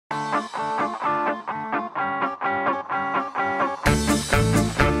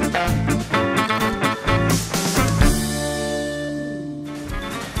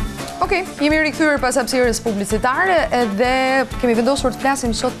jemi rikthyer pas hapësirës publicitare dhe kemi vendosur të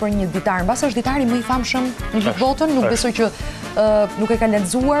flasim sot për një ditar. Mbas është ditari më i famshëm në gjithë botën, nuk besoj që nuk e kanë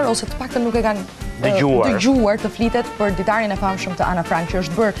lexuar ose të paktën nuk e kanë dëgjuar të flitet për ditarin e famshëm të Ana Frank, që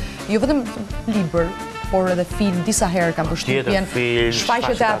është bërë jo vetëm libër, por edhe film, disa herë kanë përshtypjen,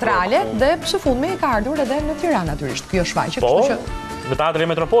 shfaqje teatrale dhe së fundmi ka ardhur edhe në Tiranë natyrisht. Kjo shfaqje, kështu që në Teatrin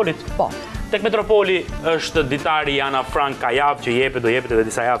e Metropolit. Po. Tek Metropoli është ditari Ana Frank ka javë që jepet, do jepet edhe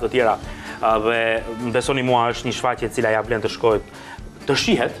disa javë të tjera dhe besoni mua është një shfaqje e cila ja vlen të shkohet, të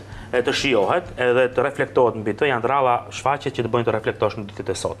shihet, të shijohet edhe të reflektohet mbi të, janë rralla shfaqjet që të bëjnë të reflektosh në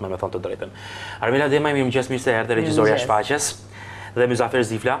ditët e sotme, me thënë të drejtën. Armela Demaj, mirëmëngjes, mirë se erdhe, regjisorja e shfaqjes. Dhe Myzafer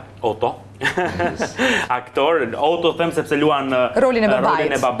Ziflaj, Oto, aktor, Oto them sepse luan rolin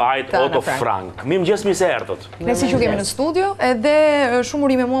e babait, Oto Frank. Mirëmëngjes, mirë se erdhët. Ne si që kemi në studio, edhe shumë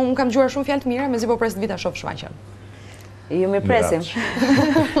urime mua, unë kam dëgjuar shumë fjalë të mira, mezi po pres të vita shoh shfaqjen. Ju mi presim.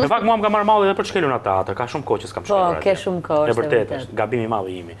 Në fakt mua më ka marrë malli edhe për të shkelur në teatr, ka shumë kohë që s'kam shkelur. Po, ke shumë kohë. E vërtetë është, gabimi i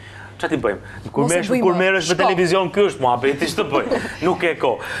madh i imi. Çfarë ti bëjmë? Kur merresh me televizion ky është muhabeti ç'të bëj. Nuk e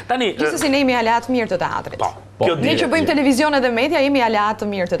kohë. Tani, gjithsesi ne jemi aleat të mirë të teatrit. Po. Ne që bëjmë televizion edhe media jemi aleat të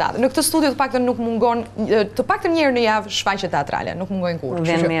mirë të teatrit. Në këtë studio të paktën nuk mungon, të paktën një herë në javë shfaqje teatrale, nuk mungojnë kurrë.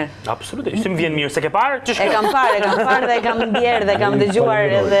 Vjen mirë. Absolutisht, më vjen mirë. Se ke parë? E kam parë dhe e kam ndjer dhe kam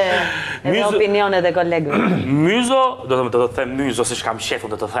dëgjuar edhe opinionet e kolegëve. Myzo, do të them Myzo se kam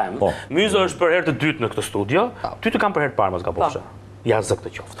shefun të them. Myzo është për herë të dytë në këtë studio. Ty të kam për herë të parë mos gabofsha. Ja zë këtë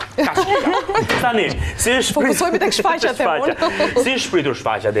qoftë. Tani, si është fokusojmë tek shfaqja e unë. Si është shpritur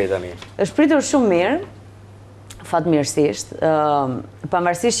shfaqja deri tani? Është shpritur shumë mirë, fatmirësisht.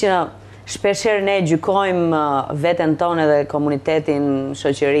 Pavarësisht që shpeshherë ne gjykojmë veten tonë dhe komunitetin,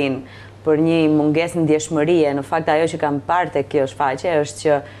 shoqërinë për një mungesë ndjeshmërie, në fakt ajo që kam parë tek kjo shfaqje është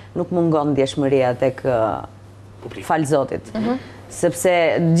që nuk mungon ndjeshmëria tek falzotit. Sepse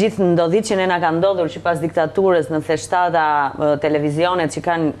gjithë ndodhit që ne na kanë ndodhur që pas diktaturës në theshtata televizionet që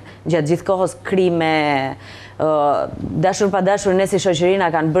kanë gjatë gjithë kohës krime, dashur pa dashur ne si shoqëri na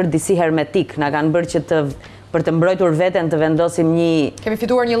kanë bërë disi hermetik, na kanë bërë që për të mbrojtur veten të vendosim një... Kemi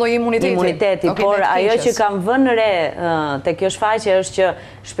fituar një lloj imuniteti. Por ajo që kam vënë re te kjo shfaqje është që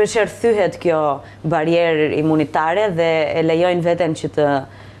shpeshherë thyhet kjo barierë imunitare dhe e lejojnë veten që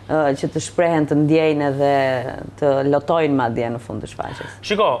të shprehen, të ndjejnë edhe të lotojnë madje në fund të shfaqjes.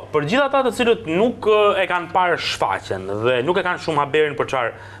 Shiko, për gjithë ata të cilët nuk e kanë parë shfaqjen dhe nuk e kanë shumë haberin për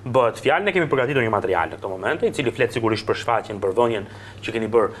çfarë bëhet fjalë, ne kemi përgatitur një material në këtë moment, i cili flet sigurisht për shfaqjen, për vënien që keni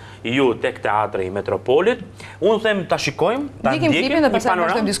bërë ju tek Teatri i Metropolit. Unë them ta shikojmë, ta ndjekim klipin dhe pastaj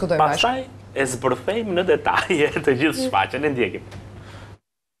vazhdojmë diskutojmë bashkë. Pastaj e zbërthejmë në detaje të gjithë shfaqjen, e ndjekim.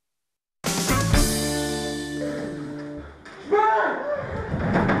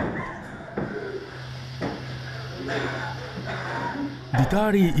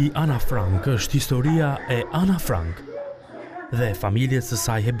 Ditari i Ana Frank është historia e Ana Frank dhe familjes së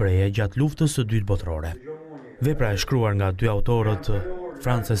saj hebreje gjatë luftës së dytë botërore. Vepra e shkruar nga dy autorët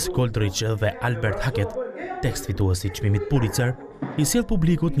Frances Goldrich dhe Albert Hackett, tekst fituesi çmimit Pulitzer, i sjell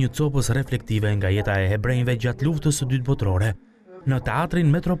publikut një copës reflektive nga jeta e hebrejve gjatë luftës së dytë botërore në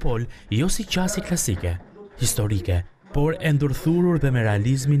Teatrin Metropol, jo si qasje klasike, historike, por e ndërthurur dhe me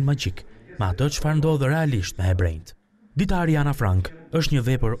realizmin magjik, me ato çfarë ndodh realisht me hebrejt. Ditari Ana Frank është një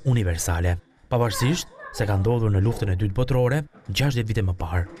vepër universale, pavarësisht se ka ndodhur në luftën e dytë botërore 60 vite më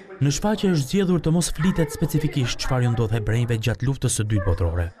parë. Në shfaqje është zgjedhur të mos flitet specifikisht çfarë ju ndodh hebrejve gjatë luftës së dytë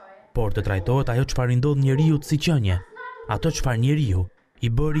botërore, por të trajtohet ajo çfarë ndodh njeriut si qenie, ato çfarë njeriu i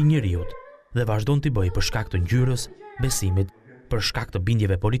bëri njeriut dhe vazhdon t'i bëjë për shkak të ngjyrës, besimit, për shkak të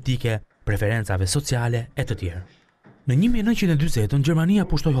bindjeve politike, preferencave sociale e të tjerë. Në 1940 Gjermania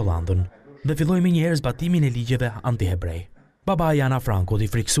pushtoi Hollandën dhe filloi me një herë zbatimin e ligjeve anti-hebrej. Babai Ana Frankut, i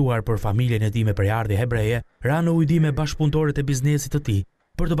friksuar për familjen e tij me prejardhje hebreje, ra në ujdi me bashkëpunëtorët e biznesit të tij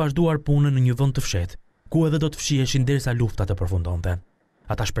për të vazhduar punën në një vend të fshehtë, ku edhe do të fshiheshin derisa lufta të përfundonte.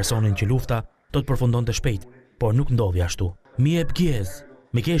 Ata shpresonin që lufta do të përfundonte shpejt, por nuk ndodhi ashtu. Miep Giez,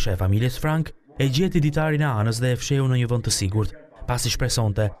 mikesha e familjes Frank, e gjeti ditarin e Anës dhe e fsheu në një vend të sigurt, pasi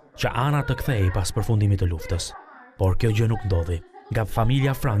shpresonte që Ana të kthehej pas përfundimit të luftës. Por kjo gjë nuk ndodhi. Nga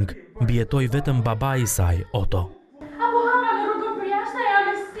familja Frank mbijetoi vetëm babai i saj, Otto.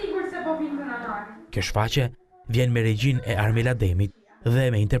 Kjo shfaqje vjen me regjin e Armela Demit dhe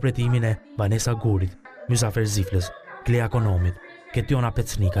me interpretimin e Vanessa Gurit, Myzafer Ziflaj, Klea Konomit, Ketiona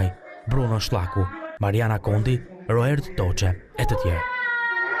Pecnikaj, Bruno Shlaku, Mariana Kondi, Roert Toçe e të tjerë.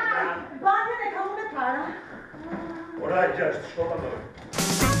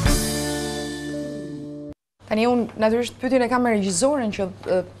 Tani unë natyrisht pyetjen e kam me regjisoren që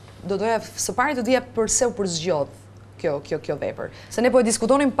do doja së pari të dija pse u përzgjodh kjo vepër. Se ne po e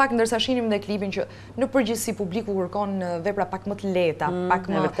diskutonim pak ndërsa shinim dhe klipin që në përgjithësi publiku kërkon vepra pak më të lehta, pak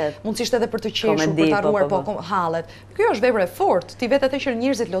më mundësisht edhe për të qeshur, për të harruar hallet. Kjo është vepër e fortë, ti vetë atë që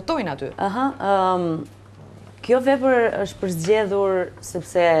njerëzit lotojnë aty. Kjo vepër është përzgjedhur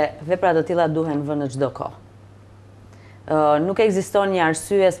sepse vepra të tilla duhen vënë në çdo kohë. Nuk ekziston një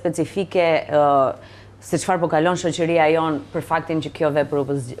arsye specifike se çfarë po kalon shoqëria jonë për faktin që kjo vepër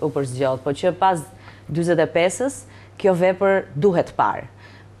u përzgjodh, po që pas 45-s kjo vepër duhet parë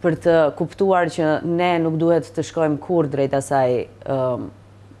për të kuptuar që ne nuk duhet të shkojmë kurrë drejt asaj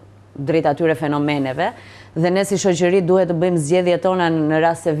drejt atyre fenomeneve dhe ne si shoqëri duhet të bëjmë zgjedhjet tona në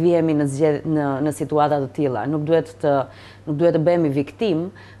rast se vihemi në situata të tilla. Nuk duhet të bëhemi viktim,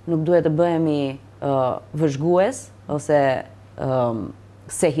 nuk duhet të bëhemi vëzhgues ose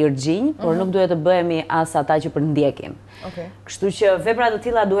se hirxhinj, por nuk duhet të bëhemi as ata që përndjekin. Kështu që veprat të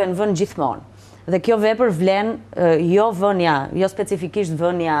tilla duhen vënë gjithmonë. Dhe kjo vepër vlen jo specifikisht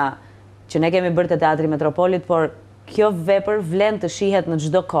vënia që ne kemi bërë te Teatri Metropolit, por kjo vepër vlen të shihet në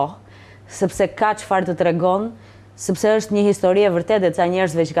çdo kohë, sepse ka çfarë të tregon, sepse është një histori e vërtetë e ca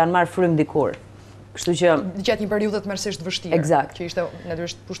njerëzve që kanë marrë frymë dikur. Kështu që gjatë një periudhe tmerrsisht vështirë, Eksakt. Që ishte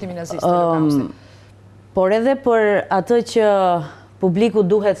natyrisht pushtimi nazist në Holokaustin. Por edhe për atë që publiku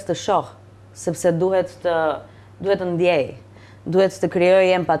duhet të shohë, sepse duhet të ndjej, duhet të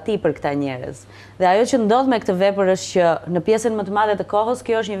krijojë empati për këta njerëz. Dhe ajo që ndodh me këtë vepër është që në pjesën më të madhe të kohës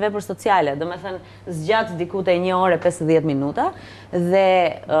kjo është një vepër sociale, domethënë zgjat diku te 1 orë 50 minuta dhe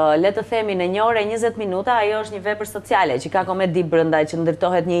le të themi në 1 orë 20 minuta ajo është një vepër sociale që ka komedi brenda, që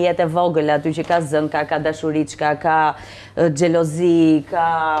ndërtohet një jetë e vogël aty që ka zënë, ka dashuriçka, ka xhelozi, ka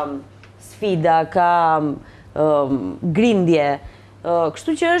sfida, ka grindje.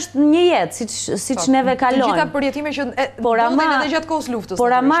 Kështu që është një jetë, siç neve kalojmë. Të gjitha përjetime që ndodhin edhe gjatë kohës luftës.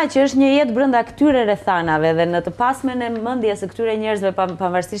 Por ama që është një jetë brenda këtyre rrethanave dhe në të pasmen e mendjes së këtyre njerëzve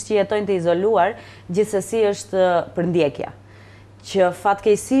pavarësisht që jetojnë të izoluar, gjithsesi është përndjekja, që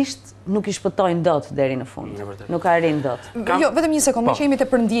fatkeqësisht nuk i shpëtojnë dot deri në fund. Nuk arrin dot. Jo, vetëm një sekondë, që jemi te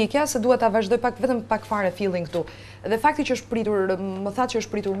përndjekja, se duhet ta vazhdoj vetëm pak fare feeling këtu. Dhe fakti që është pritur, më thatë që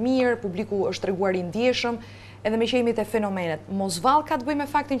është pritur mirë, publiku është treguar i ndjeshëm, edhe me që jemi te fenomenet. Mos vallë ka të bëjë me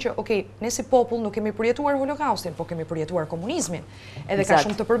faktin që, ne si popull nuk kemi përjetuar Holokaustin, po kemi përjetuar komunizmin. Edhe ka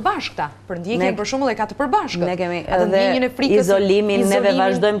shumë të përbashkëta. Përndjekjen për shembull e ka të përbashkët. Ne kemi edhe izolimin, neve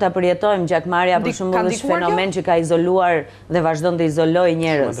vazhdojmë ta përjetojmë. Gjakmarrja për shembull është fenomen që ka izoluar dhe vazhdon të izolojë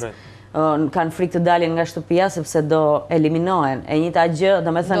njerëz. Kanë frikë të dalin nga shtëpia sepse do eliminohen. E njëjta gjë,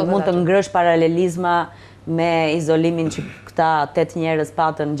 domethënë mund të ngrësh paralelizma me izolimin që këta 8 njerëz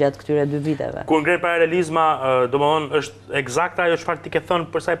patën gjatë këtyre 2 viteve. Kur ngren paralelizma, domethënë është eksakte ajo çfarë ti ke thënë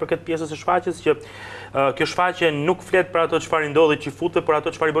për sa i përket pjesës së shfaqjes, që kjo shfaqje nuk flet për ato çfarë i ndodhi çifutëve, por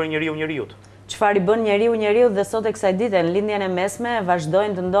ato çfarë i bën njeriu njeriut. Çfarë i bën njeriu dhe sot e kësaj dite në lindjen e mesme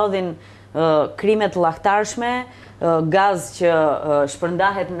vazhdojnë të ndodhin krime të llahtarshme, gaz që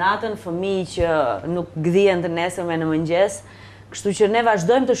shpërndahet natën, fëmijë që nuk gdhihen të nesërme në mëngjes. Kështu që ne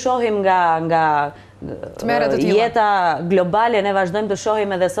vazhdojmë të shohim nga jeta globale, ne vazhdojmë të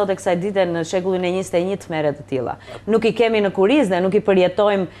shohim edhe sot e kësaj dite në shekullin e 21 tmerre të tilla. Nuk i kemi në kuriz dhe nuk i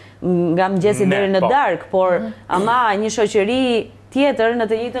përjetojmë nga mëngjesi deri në darkë, por ama një shoqëri tjetër në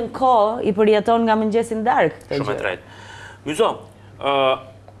të njëjtën kohë i përjeton nga mëngjesi në darkë. Shumë e drejtë. Myzo,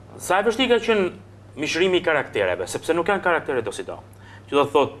 sa e vështirë ka qenë mishërimi i karaktereve, sepse nuk janë karaktere do si do. Që do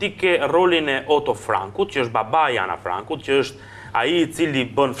thotë, ti ke rolin e Otto Frankut, që është babai i Ana Frankut, që është ai i cili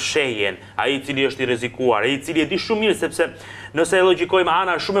bën fshehjen, ai i cili është i rrezikuar, ai i cili e di shumë mirë, sepse nëse e logjikojmë,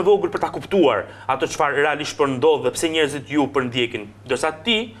 Ana është shumë e vogël për ta kuptuar ato çfarë realisht po ndodh dhe pse njerëzit ju përndjekin, ndërsa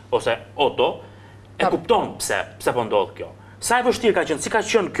ti ose Otto e kupton pse po ndodh kjo. Sa e vështirë ka qenë, si ka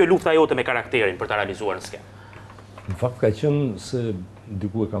qenë kjo lufta jote me karakterin për ta realizuar në skenë? Në fakt ka qenë se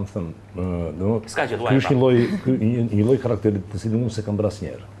diku e kam thënë, ky është një lloj karakteri të cilin unë se kam bërë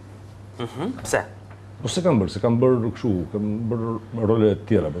asnjëherë. Pse? Po se kam bërë kështu, kam bërë role të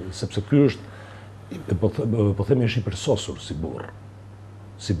tjera, sepse ky është, po themi, është i përsosur si burr,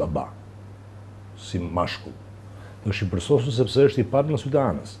 si baba, si mashkull. Është i përsosur sepse është i parë në sytë e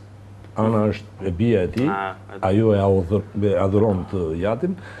Anës. Ana është e bia e tij, ajo e adhuron të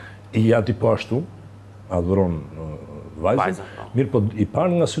jatin, i jati po ashtu adhuron vajzën. Mirë, po i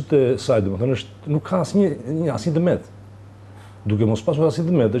parë nga sytë e saj, domethënë nuk ka asnjë dëmet. Duke mos pasur asnjë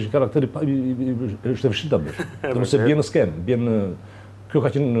dëmet, është karakteri është e vështirë ta bësh. Domethënë se bie në skenë, kjo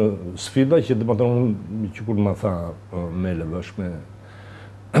ka qenë sfida që domethënë që kur më tha Mele bashkë me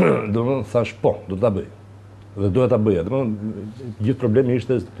domethënë thash po, do ta bëj. Dhe duhet ta bëja. Domethënë gjithë problemi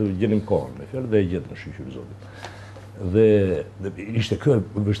ishte të gjenim kohën, me fjalë, dhe e gjetëm, shqyrë Zotit. Dhe ishte kjo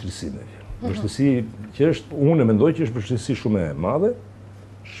vështirësia. Vështirësi që është, unë mendoj që është vështirësi shumë e madhe,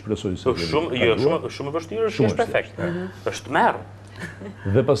 shpresoj se shumë e vështirë, është perfekt. Është merr.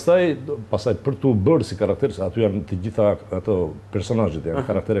 Dhe pastaj për t'u bërë si karakter, se aty janë të gjitha ato personazhet, janë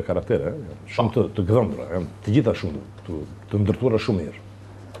karaktere, shumë të gdhëndra, janë të gjitha shumë të ndërtuara shumë mirë.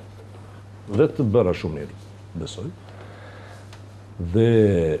 Dhe të bëra shumë mirë, besoj. Dhe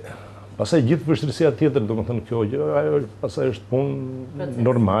pastaj gjithë vështirësia tjetër, domethënë kjo gjë, ajo pastaj është punë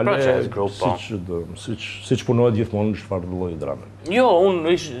normale, siç punohet gjithmonë në çfarë lloji drame. Jo,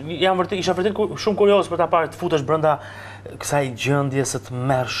 unë isha vërtet shumë kurioz për ta parë të futesh brenda kësaj gjendje së të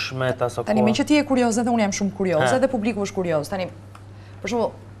mërshme të aso kohë. Tani, me që ti e kurioze dhe unë jam shumë kurioze dhe publiku është kurioz. Tani, për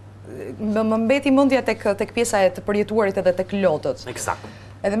shembull, më mbeti mendja tek pjesa e të përjetuarit edhe tek lotët. Eksakt.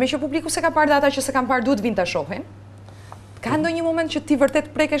 Edhe me që publiku se ka parë dhe ata që se kanë parë duhet vinë ta shohin. Ka ndonjë moment që ti vërtet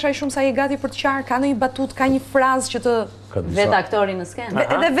prekesh aq shumë sa je gati për të qarë? Ka ndonjë batut, ka një frazë që të vetë aktori në skenë?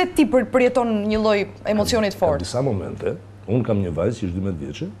 Edhe vetë ti përjeton një lloj emocioni të fortë. Ka disa momente, unë kam një vajzë që është 12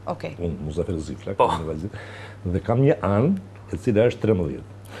 vjeçe. Okej. Unë Myzafer Ziflaj, kam një vajzë. Dhe kam një anë e cila është 13.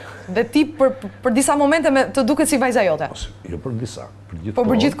 Dhe ti për disa momente të duket si vajza jote? Jo për disa, për gjithë kohën. Po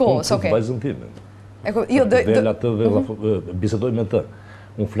për gjithë kohës, okej. Vajzën time. Jo, Del atë dhe bisedoj me të.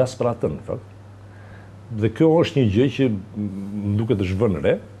 Unë flas për atë, në fakt. Dhe kjo është një gjë që më duket të zhvën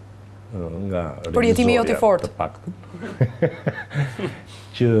re, nga përjetimi jot i fortë. Të paktën.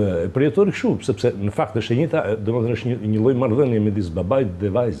 Që përjetori kështu, sepse në fakt është e njëjta, domethënë është një lloj marrëdhënie midis babait dhe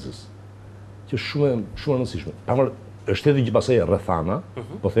vajzës, që është shumë e rëndësishme. Është edhe gjithasej rrethana,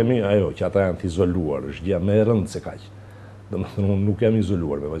 po themi ajo që ata janë të izoluar, është gjëja më e rëndë se kaq. Domethënë unë nuk jam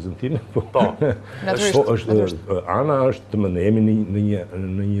izoluar me vajzën time, po. Natyrisht. Ana është, domethënë jemi në një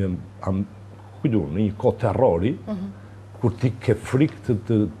në një kohë terrori, kur ti ke frikë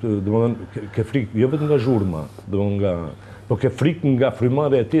domethënë ke frikë jo vetëm nga zhurma, po ke frikë nga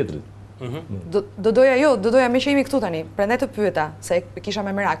frymarrja e tjetrit. Do doja me që jemi këtu tani, prandaj të pyeta, se kisha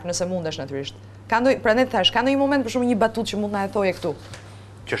me merak nëse mundesh natyrisht. Prandaj thash, ka ndonjë moment për shembull një batut që mund na e thoje këtu?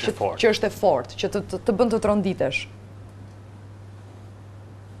 Që është e fortë. Që është e fortë, që të bën të tronditesh.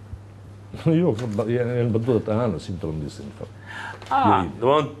 Jo, janë batutat e Anës si më trondisin.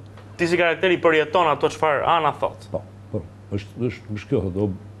 Domethënë ti si karakteri përjeton ato çfarë Ana thot. Po, është kjo, thotë,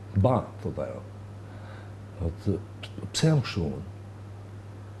 ba, thotë ajo. Thotë, pse jam kështu?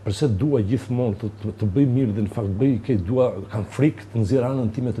 Përse dua gjithmonë të bëj mirë dhe në fakt bëj kam frikë të nxjerr anën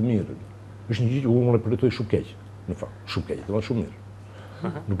time të mirë. Është një gjë që unë e përjetoj shumë keq, në fakt, shumë keq, domethënë shumë mirë.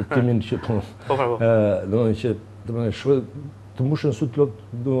 Nuk kemi që domethënë që të mbushën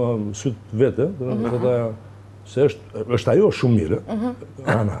syt vete, domethënë se është ajo shumë mirë.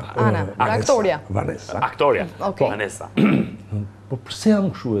 Ana, aktoria. Vanessa. Aktoria, Vanessa. Po përse jam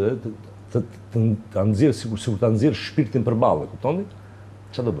kështu edhe ta nxjerr sikur ta nxjerr shpirtin përballë, kuptoni?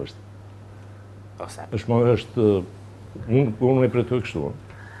 Çfarë do bësh? Është unë e përjetoj kështu.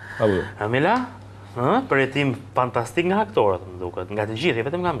 Apo. Armela, përjetim fantastik nga aktorët, më duket, nga të gjithë,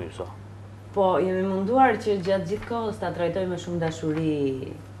 vetëm nga Myzo. Po, jemi munduar që gjatë gjithë kohës ta trajtoj me shumë dashuri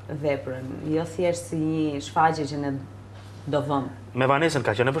veprën, jo thjesht si një shfaqje që ne do vëmë. Me Vanessën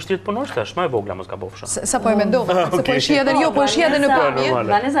ka qenë e vështirë të punosh, është më e vogla mos gabofsha. Sa po e mendova, se po e shih edhe po e shih edhe në pamje.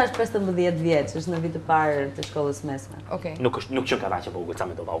 Vanessa është 15 vjeç, është në vit të parë të shkollës mesme. Okej. Nuk që ka kaq e vogël sa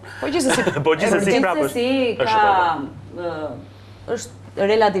mendova unë. Po gjithsesi. Po gjithsesi prapë është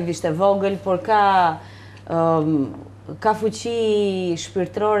relativisht e vogël, por ka fuqi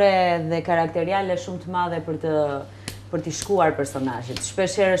shpirtërore dhe karakteriale shumë të madhe për t'i shkuar personazhit.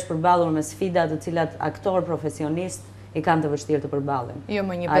 Shpeshherë është përballur me sfida të cilat aktor profesionist i kanë të vështirë të përballen. Jo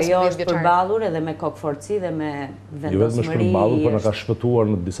më një 15 vjeçar. Ajo është përballur edhe me kokëforci dhe me vendosmëri. Jo vetëm është përballur, por na ka shpëtuar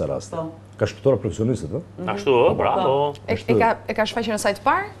në disa raste. Ka shpëtuar profesionistët, ëh? Ashtu, bravo. E ka shfaqjen e saj të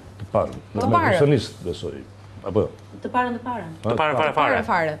parë? Të parë. Me profesionist, besoj. Apo Të parën. Të parën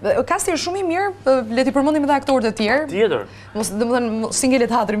fare. Kasti është shumë i mirë, le t'i përmendim edhe aktorët e tjerë. Tjetër. Domethënë singeli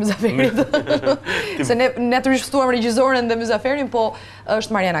teatri Myzaferit. Se ne natyrisht ftuam regjisoren dhe Myzaferin, po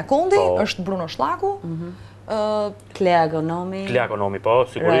është Mariana Kondi, është Bruno Shllaku, Klea Gonomi. Klea Gonomi, po,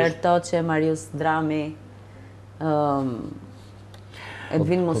 sigurisht. Toqe, Marius Drami,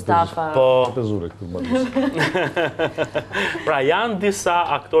 Edvin Mustafa. Po. Këtu. Pra janë disa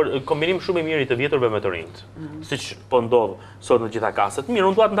aktorë, kombinim shumë i mirë i të vjeturve me të rinjt. Siç po ndodh sot në gjitha kastet. Mirë,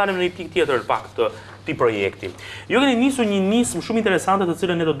 unë dua të ndalem në një pikë tjetër pak të këtij projekti. Ju keni nisur një nismë shumë interesante të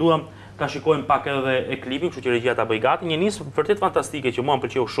cilën ne do duam ta shikojmë pak edhe e klipin, kështu që regjia ta bëj gati, një nismë vërtet fantastike që mua më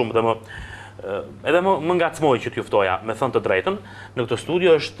pëlqeu shumë dhe më ngacmoi që t'ju ftoja, me thënë të drejtën, në këtë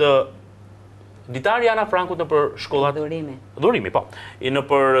studio është Ditari Ana Frankut në për shkollat... Dhurimi. Dhurimi, po. Në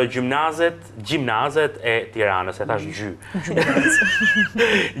për gjimnazet e Tiranës, e thash gjy.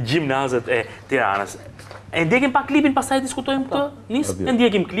 Gjimnazet e Tiranës. E ndjekim pa klipin, pastaj diskutojmë këtë? Nis, e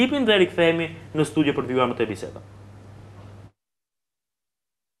ndjekim klipin dhe rikthehemi në studio për të vjuar më të biseda.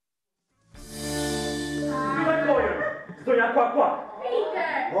 Zonja Kuak.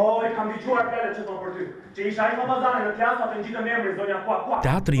 Oj, kam dëgjuar fjalët që thonë për ty. Që isha ai papazane në klasë atë ngjitëm emrin zonja Kuak.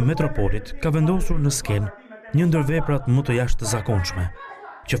 Teatri i Metropolit ka vendosur në skenë një ndër veprat më të jashtëzakonshme,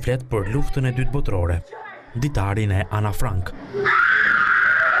 që flet për luftën e dytë botërore, ditarin e Ana Frank.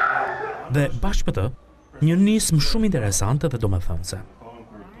 Dhe bashkë me të, një nismë shumë interesante dhe domethënëse.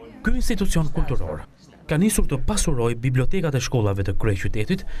 Ky institucion kulturor ka nisur të pasuroj bibliotekat e shkollave të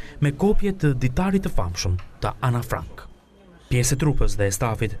kryeqytetit me kopje të ditarit të famshëm të Ana Frank. Pjesë e trupës dhe e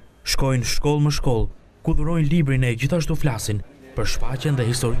stafit shkojnë shkollë më shkollë, ku dhurojnë librin e gjithashtu flasin për shfaqjen dhe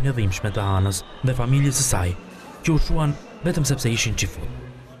historinë e dhimbshme të Anës dhe familjes së saj, që u shuan vetëm sepse ishin çifut.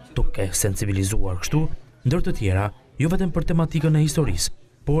 Duke sensibilizuar kështu, ndër të tjera, jo vetëm për tematikën e historisë,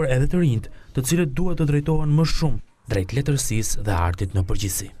 por edhe të rinjt, të cilët duhet të drejtohen më shumë drejt letërsisë dhe artit në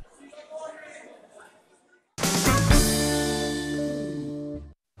përgjithësi.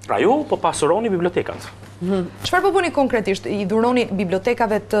 Pra ju po pasuroni bibliotekat. Çfarë po bëni konkretisht? I dhuroni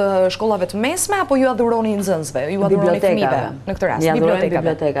bibliotekave të shkollave të mesme apo ju adhuroni nxënësve? Ju adhuroni fëmijëve në këtë rast? Ja,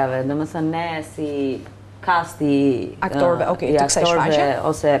 bibliotekave. Domethënë ne si kasti aktorëve, i aktorëve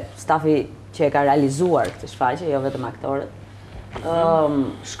ose stafi që e ka realizuar këtë shfaqje, jo vetëm aktorët.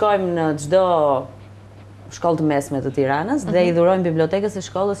 Shkojmë në çdo shkollë të mesme të Tiranës dhe i dhurojmë bibliotekës së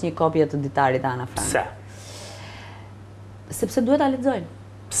shkollës një kopje të ditarit Ana Frank. Pse? Sepse duhet ta lexojnë.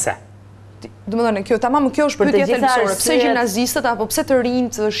 Pse? Domethënë kjo është pyetja thelbësore. Pse gjimnazistët apo pse të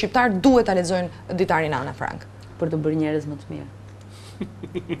rinjt shqiptar duhet ta lexojnë ditarin Ana Frank? Për të bërë njerëz më të mirë.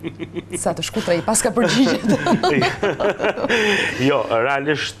 Sa të shkurtër i paska përgjigjet. Jo,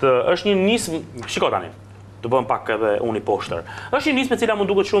 realisht është një nismë, shiko tani. Të bëm pak edhe unë i poshtër. Është një nismë e cila më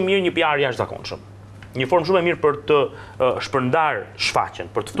duket shumë mirë, një PR jashtëzakonshëm. Një formë shumë e mirë për të shpërndar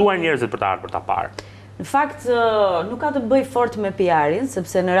shfaqjen, për të ftuar njerëzit për të ardhur për ta parë. Në fakt, nuk ka të bëj fort me PR-in,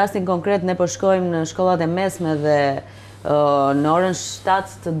 sepse në rastin konkret ne po shkojmë në shkollat e mesme dhe në orën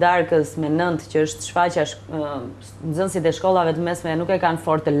 7 të darkës me 9, që është shfaqja, nxënësit e shkollave të mesme nuk e kanë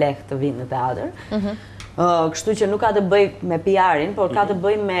fort të lehtë të vinë në teatr. Kështu që nuk ka të bëj me PR-in, por ka të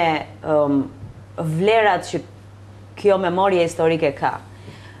bëj me vlerat që kjo memorie historike ka.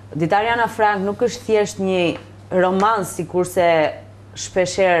 Ditari Ana Frank nuk është thjesht një romans sikurse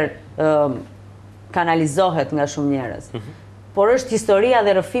shpeshherë kanalizohet nga shumë njerëz. Por është historia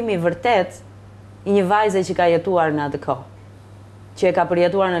dhe rrëfimi vërtet i një vajze që ka jetuar në atë kohë. Që e ka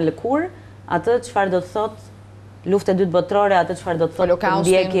përjetuar në lëkurë, atë çfarë do të thotë luftë e dytë botërore, atë çfarë do të thotë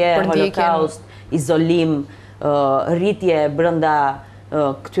përndjekje, holokaust, izolim, rritje brenda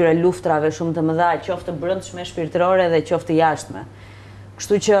këtyre luftrave shumë të mëdha, qoftë brendshme shpirtërore dhe qoftë jashtme.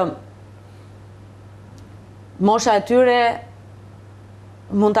 Kështu që mosha e tyre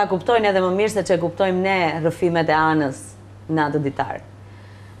mund ta kuptojnë edhe më mirë se që kuptojmë ne rrëfimet e Anës në atë ditar.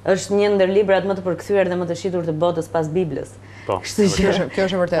 Është një ndër librat më të përkthyer dhe më të shitur të botës pas Biblës. Kjo është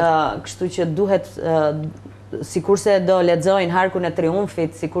e vërtetë. Kështu që duhet, sikurse do lexojnë Harkun e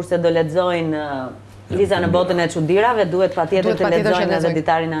Triumfit, sikurse do lexojnë Liza në botën e çuditërave, duhet patjetër të lexojnë edhe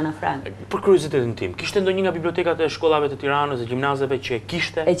ditarin Ana Frank. Për kuriozitetin tim, kishte ndonjë nga bibliotekat e shkollave të Tiranës, e gjimnazeve që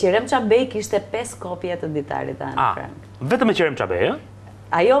kishte? E Qerem Çabej kishte 5 kopje të ditarit Ana Frank. Vetëm e Qerem Çabej, ë?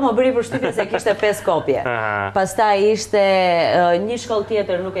 Ajo më bëri përshtypjen se kishte 5 kopje. Pastaj ishte një shkollë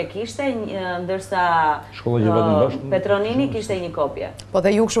tjetër nuk e kishte, ndërsa Petronini kishte një kopje. Po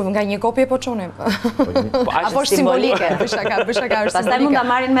dhe ju kështu nga një kopje po çonim. Apo është simbolike, bëshaka është simbolike. Pastaj mund ta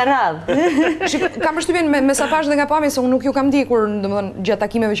marrin me radhë. Kam përshtypjen me mesazh dhe nga pamja se unë nuk ju kam ndikur, domethënë gjatë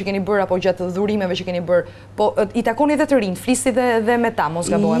takimeve që keni bërë apo gjatë dhurimeve që keni bërë, po i takoni edhe të rinj, flisni dhe me ta, mos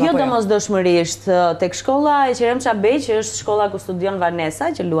gabohem apo jo. Jo domosdoshmërisht, tek shkolla e Qerem Çabej, që është shkolla ku studion Vanessa,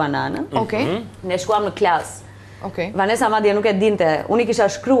 që luan Anën. Ne shkuam në klasë. Vanessa madje nuk e dinte. Unë i kisha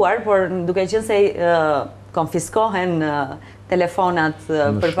shkruar, por duke qenë se konfiskohen telefonat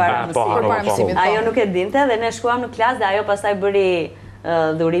përpara mësimit. Ajo nuk e dinte dhe ne shkuam në klasë dhe ajo pastaj bëri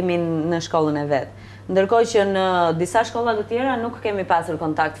dhurimin në shkollën e vet. Ndërkohë që në disa shkolla të tjera nuk kemi pasur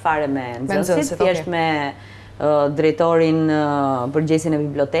kontakt fare me nxënësit, thjesht me drejtorin përgjegjësin e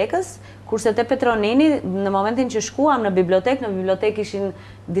bibliotekës. Kurse te Petronini, në momentin që shkuam në bibliotekë ishin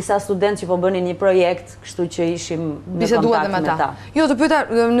disa studentë që po bënin një projekt, kështu që ishim në kontakt me ta. Jo, të pyeta,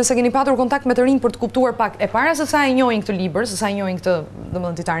 nëse keni patur kontakt me të rinj për të kuptuar pak e para se sa e njohin këtë libër, se sa e njohin këtë,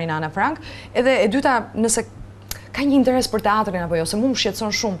 domethënë ditarin Ana Frank, edhe e dyta, nëse ka një interes për teatrin apo jo, se mu më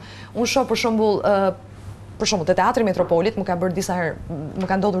shqetëson shumë. Unë shoh për shembull te Teatri Metropolit, më ka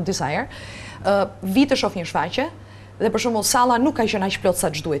ndodhur disa herë, vite shoh një shfaqje, dhe për shembull salla nuk ka qenë aq plot sa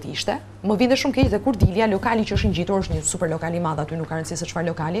ç'duhet ishte. Më vjen shumë keq dhe kur dilja, lokali që është ngjitur është një super lokal i madh aty, nuk ka rëndësi se çfarë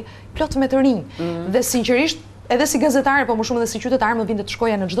lokali, plot me të rinj. Dhe sinqerisht, edhe si gazetare, po më shumë edhe si qytetar, më vinte të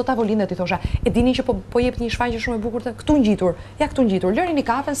shkoja në çdo tavolinë dhe t'i thosha, e dini që po jep një shfaqje shumë e bukur këtu ngjitur. Ja këtu ngjitur, lërini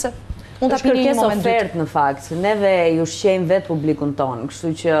kafen se mund ta pini një moment. Është ofertë në fakt. Neve ju shqejmë vetë publikun ton,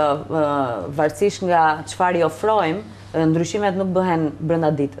 kështu që varësisht nga çfarë i ofrojmë, ndryshimet nuk bëhen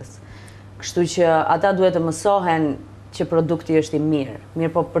brenda ditës. Kështu që ata duhet të mësohen që produkti është i mirë.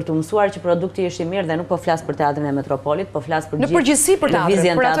 Mirë, po për të mësuar që produkti është i mirë dhe nuk po flas për teatrin e Metropolit, po flas për në përgjithësi për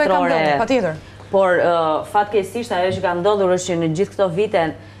teatrin, për ato e kam dhënë, patjetër. Por fatkeqësisht ajo që ka ndodhur është që në gjithë këto vite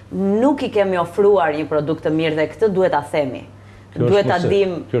nuk i kemi ofruar një produkt të mirë dhe këtë duhet ta themi. Duhet ta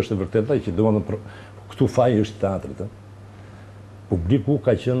dim. Kjo është e vërtetë që domethënë këtu faji është teatrit. Publiku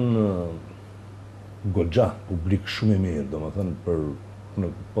ka qenë goxha, publik shumë i mirë, domethënë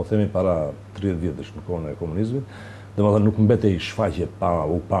po themi para 30 vjetësh në kohën e komunizmit, domethënë nuk mbetej shfaqje pa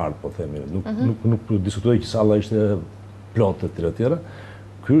u parë, po themi, nuk diskutoi që salla ishte plotë të tjera.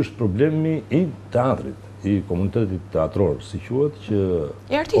 Ky është problemi i teatrit, i komunitetit teatror, si quhet, që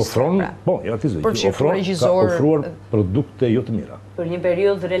ofron, i artistëve, që ofruar produkte jo të mira. Për një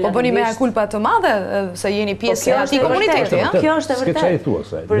periudhë relativisht. Po bëni mea culpa të madhe se jeni pjesë e atij komuniteti, ëh? Kjo është e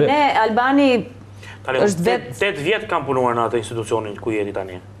vërtetë. Për ne Albani është vetë 8 vjet kam punuar në atë institucionin ku jeti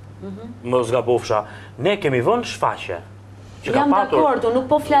tani. Më zgabofsha, ne kemi vënë shfaqje. Jam dakord, unë nuk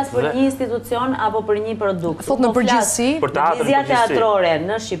po flas për një institucion apo për një produkt. Thot në përgjithësi, për teatrin vizja teatrore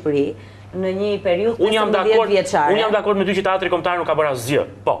në Shqipëri në një periudhë 15 vjeçare. Unë jam dakord me ty që teatri kombëtar nuk ka bërë asgjë.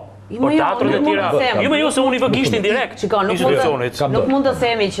 Po. Por teatret e tjera, jo se unë i vë gishtin direkt institucionit. Nuk mund të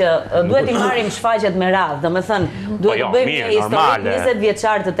themi që duhet i marrim shfaqjet me radhë, domethënë duhet të bëjmë një historik 20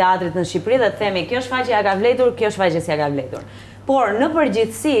 vjeçar të teatrit në Shqipëri dhe të themi kjo shfaqje ja ka vletur, kjo shfaqje s'ja ka vletur. Por në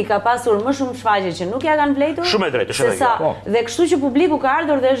përgjithësi ka pasur më shumë shfaqje që nuk ja kanë vletur. Shumë e drejtë, shumë e drejtë. Dhe kështu që publiku ka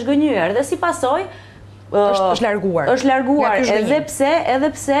ardhur dhe është gënjur dhe si pasojë është larguar. Është larguar edhe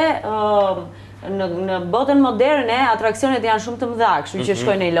pse në botën moderne atraksionet janë shumë të mëdha, kështu që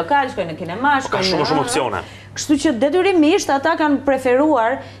shkojnë në një lokal, shkojnë në kinema, shkojnë në shumë opsione. Kështu që detyrimisht ata kanë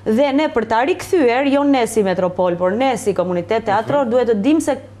preferuar dhe ne për ta rikthyer, jo ne si metropol, por ne si komunitet teatror duhet të dimë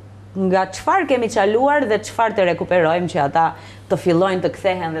se nga çfarë kemi çaluar dhe çfarë të rekuperojmë që ata të fillojnë të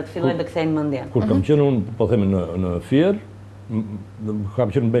kthehen dhe të fillojnë të kthejnë mendjen. Kur kam qenë unë, po themi në Fier,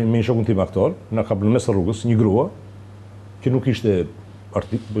 kam qenë me një shokun tim aktor, na ka në mes të rrugës një grua që nuk ishte e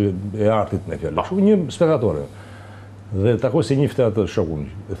artit në fjallë, një spektatore. Dhe takoj se një ftet atë shokun,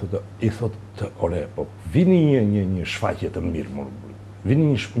 i thot, ore, po vini një shfaqje të mirë,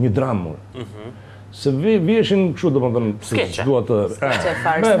 vini një dramë, se vieshin kështu do më Skeqe.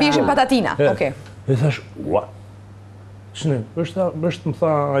 Vieshin patatina, okej. E thash, ua, shne, është më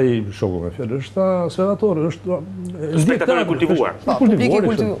tha ai shoku me fjallë, është spektator, është spektator i kultivuar. Po, publik i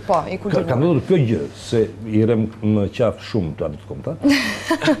kultivuar. Ka ndodhur kjo gjë, se i rem në qaf shumë të adit kombëtar.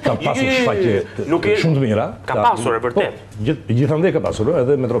 Ka pasur shfaqje shumë të mira. Ka pasur, e vërtet. Gjithandej ka pasur,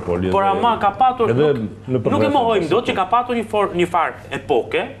 edhe Metropoli. Por ama ka patur, nuk e mohojmë dot që ka patur një farë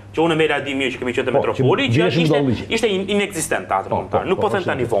epoke, që unë e mera di mirë që kemi qenë te Metropoli, që ishte inexistent teatri kombëtar. Nuk po them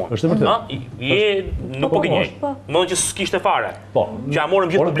tani vonë. Është vërtet. Nuk po gënjej. Më që s'kishte fare. Po. Që ja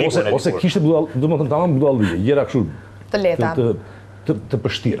morëm gjithë publikun. Ose kishte domethënë tamam budallije, gjëra kështu të lehta. Të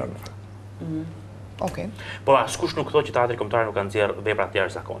pështira. Okej. Po askush nuk thotë që teatri kombëtar nuk ka nxjerr vepra të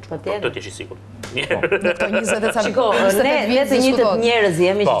jashtëzakonshme. Këtë ti je i sigurt. Në këto 20 e ca ne vetë një të njerëz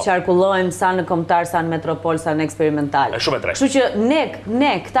jemi që qarkullojmë sa në kombëtar, sa në metropol, sa në eksperimental. Shumë e drejtë. Kështu që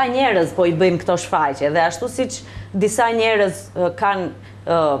ne këta njerëz po i bëjmë këto shfaqje dhe ashtu siç disa njerëz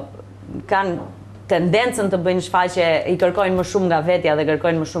kanë tendencën të bëjnë shfaqje, i kërkojnë më shumë nga vetja dhe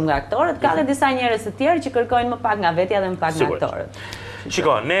kërkojnë më shumë nga aktorët, ka dhe disa njerëz të tjerë që kërkojnë më pak nga vetja dhe më pak nga aktorët.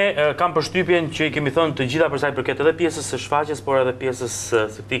 Shiko, ne kam përshtypjen që i kemi thënë të gjitha për sa i përket edhe pjesës së shfaqjes, por edhe pjesës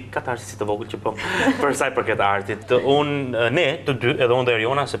së këtij katarsis të vogël që po për sa i përket artit. Ne të dy, edhe unë dhe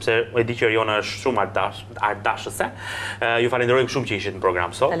Eriona, sepse e di që Eriona është shumë artdashëse, ju falenderojmë shumë që ishit në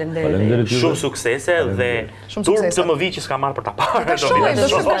program sot. Faleminderit. Shumë suksese dhe turp të më vi që s'ka marrë për ta parë.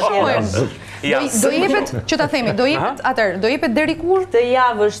 Do jepet, që ta themi, do jepet deri kur? Këtë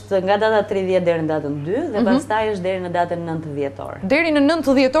javë është nga data 30 deri në datën 2 dhe pastaj është deri në datën 9 dhjetor. Deri në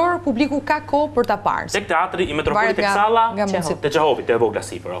 9 dhjetor publiku ka kohë për ta parë. Tek teatri i Metropolit tek salla te Xhahovit, te vogla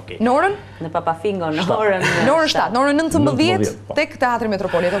sipër, okay. Në orën? Në Papafingo, në orën 7, në orën 19 tek teatri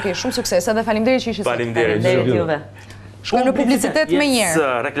Metropolit. Okej, shumë sukses dhe faleminderit që ishit sot. Faleminderit juve. Shkojmë në publicitet më njëherë.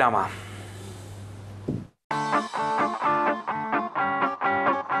 Reklama.